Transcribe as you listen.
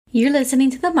You're listening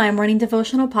to the My Morning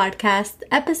Devotional Podcast,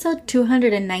 episode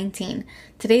 219.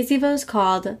 Today's Devo is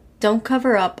called Don't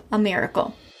Cover Up a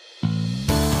Miracle.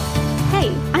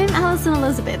 Hey, I'm Allison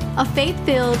Elizabeth, a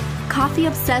faith-filled,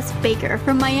 coffee-obsessed baker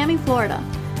from Miami, Florida.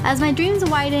 As my dreams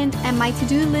widened and my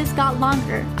to-do list got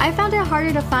longer, I found it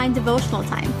harder to find devotional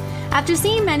time. After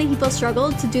seeing many people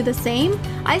struggle to do the same,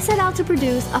 I set out to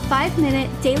produce a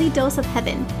 5-minute daily dose of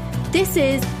heaven. This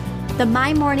is the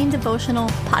My Morning Devotional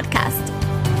Podcast.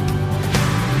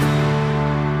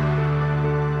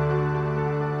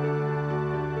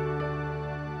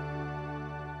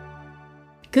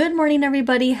 Good morning,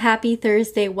 everybody. Happy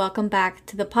Thursday. Welcome back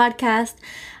to the podcast.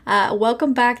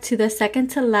 Welcome back to the second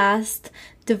to last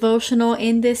devotional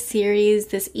in this series,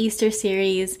 this Easter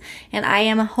series. And I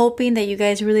am hoping that you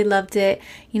guys really loved it.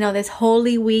 You know, this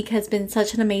Holy Week has been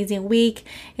such an amazing week.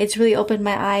 It's really opened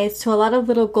my eyes to a lot of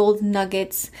little gold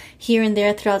nuggets here and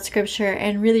there throughout scripture,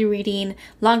 and really reading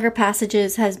longer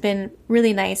passages has been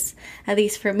really nice, at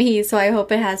least for me. So I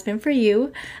hope it has been for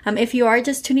you. If you are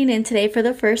just tuning in today for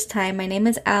the first time, my name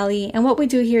is Allie, and what we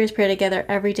do here is pray together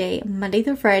every day, Monday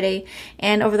through Friday.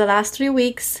 And over the last 3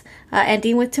 weeks,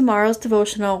 ending with tomorrow's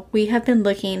devotional, we have been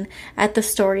looking at the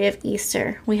story of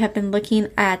Easter. We have been looking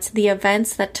at the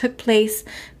events that took place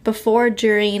before,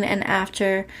 during, and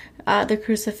after the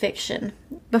crucifixion.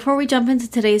 Before we jump into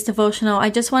today's devotional, I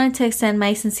just wanted to extend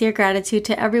my sincere gratitude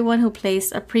to everyone who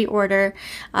placed a pre-order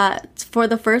for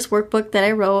the first workbook that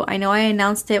I wrote. I know I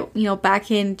announced it, back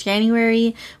in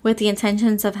January with the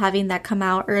intentions of having that come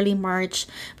out early March,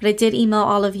 but I did email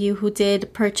all of you who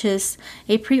did purchase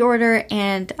a pre-order,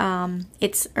 and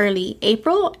it's early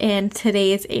April, and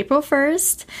today is April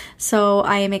 1st. So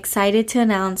I am excited to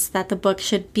announce that the book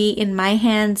should be in my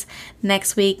hands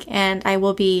next week, and I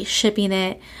will be shipping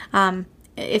it,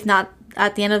 if not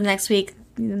at the end of next week,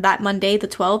 that Monday, the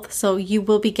 12th. So you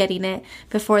will be getting it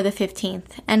before the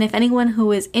 15th. And if anyone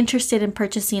who is interested in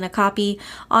purchasing a copy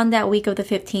on that week of the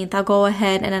 15th, I'll go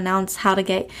ahead and announce how to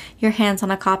get your hands on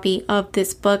a copy of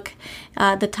this book.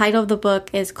 The title of the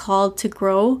book is Called to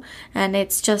Grow, and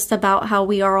it's just about how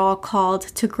we are all called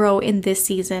to grow in this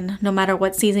season, no matter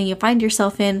what season you find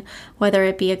yourself in, whether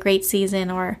it be a great season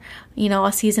or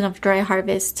a season of dry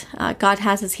harvest. God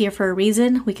has us here for a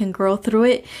reason. We can grow through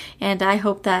it. And I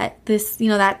hope that this,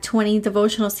 that 20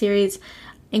 devotional series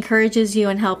encourages you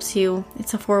and helps you.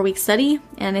 It's a 4-week study,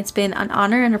 and it's been an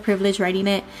honor and a privilege writing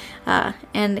it.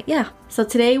 So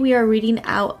today we are reading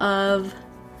out of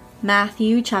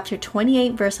Matthew chapter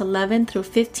 28, verse 11 through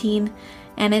 15.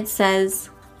 And it says,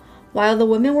 "While the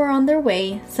women were on their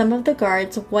way, some of the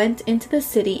guards went into the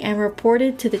city and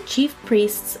reported to the chief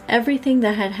priests everything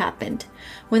that had happened.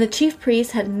 When the chief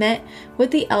priests had met with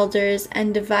the elders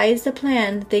and devised a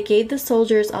plan, they gave the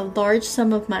soldiers a large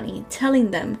sum of money,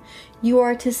 telling them, 'You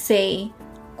are to say,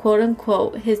 quote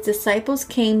unquote, his disciples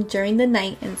came during the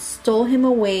night and stole him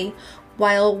away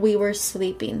while we were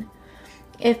sleeping.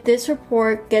 If this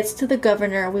report gets to the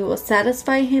governor, we will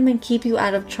satisfy him and keep you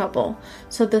out of trouble.'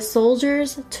 So the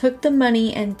soldiers took the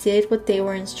money and did what they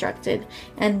were instructed.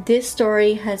 And this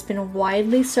story has been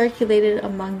widely circulated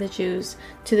among the Jews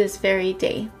to this very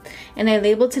day." And I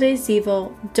labeled today's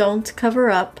Devo, Don't Cover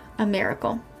Up a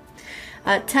Miracle.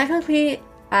 Technically,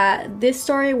 this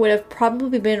story would have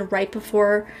probably been right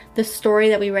before the story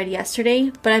that we read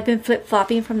yesterday, but I've been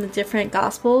flip-flopping from the different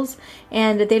Gospels,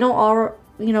 and they don't all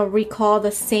recall the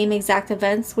same exact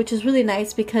events, which is really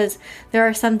nice because there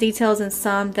are some details in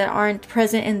some that aren't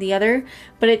present in the other,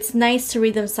 but it's nice to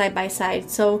read them side by side.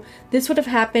 So this would have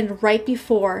happened right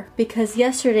before, because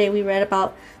yesterday we read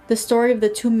about the story of the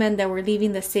 2 men that were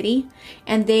leaving the city,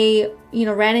 and they,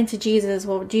 ran into Jesus.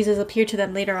 Well, Jesus appeared to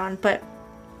them later on, but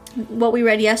what we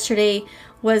read yesterday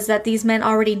was that these men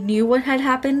already knew what had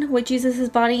happened with Jesus'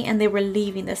 body, and they were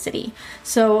leaving the city.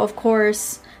 So of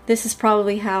course, this is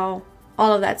probably how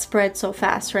all of that spread so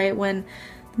fast, right? When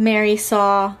Mary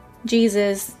saw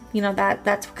Jesus,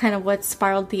 that's kind of what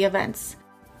spiraled the events.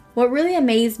 What really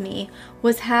amazed me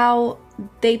was how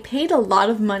they paid a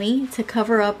lot of money to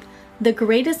cover up the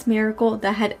greatest miracle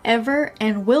that had ever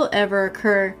and will ever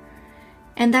occur.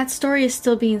 And that story is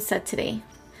still being said today.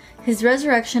 His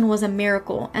resurrection was a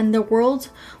miracle, and the world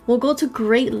will go to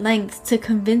great lengths to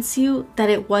convince you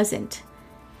that it wasn't.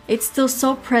 It's still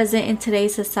so present in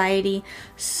today's society.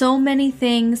 So many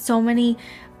things, so many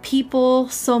people,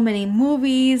 so many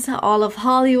movies, all of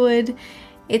Hollywood.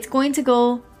 It's going to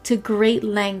go to great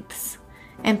lengths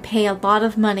and pay a lot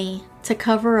of money to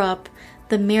cover up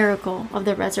the miracle of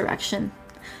the resurrection.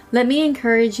 Let me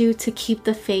encourage you to keep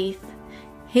the faith.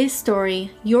 His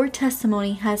story, your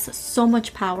testimony, has so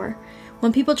much power.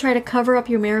 When people try to cover up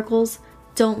your miracles,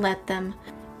 don't let them.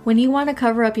 When you want to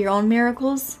cover up your own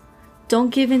miracles,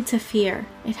 don't give in to fear.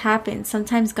 It happens.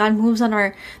 Sometimes God moves on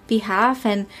our behalf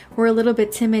and we're a little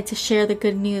bit timid to share the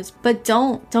good news. But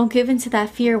don't give in to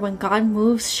that fear. When God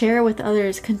moves, share it with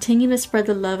others. Continue to spread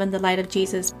the love and the light of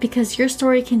Jesus, because your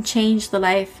story can change the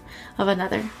life of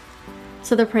another.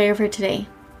 So the prayer for today.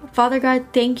 Father God,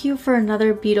 thank you for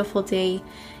another beautiful day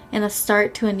and a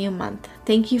start to a new month.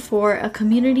 Thank you for a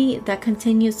community that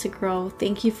continues to grow.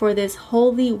 Thank you for this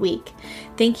holy week.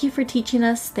 Thank you for teaching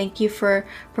us. Thank you for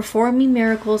performing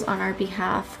miracles on our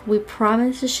behalf. We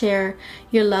promise to share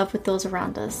your love with those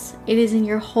around us. It is in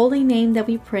your holy name that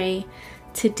we pray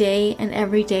today and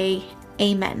every day.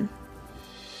 Amen.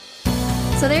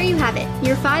 So there you have it,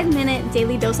 your 5-minute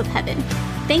daily dose of heaven.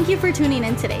 Thank you for tuning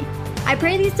in today. I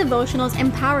pray these devotionals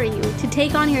empower you to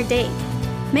take on your day.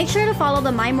 Make sure to follow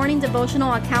the My Morning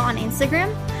Devotional account on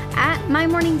Instagram at My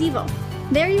Morning Devo.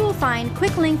 There you will find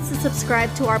quick links to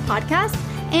subscribe to our podcast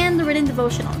and the written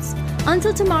devotionals.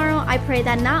 Until tomorrow, I pray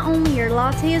that not only your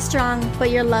latte is strong,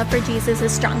 but your love for Jesus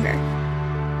is stronger.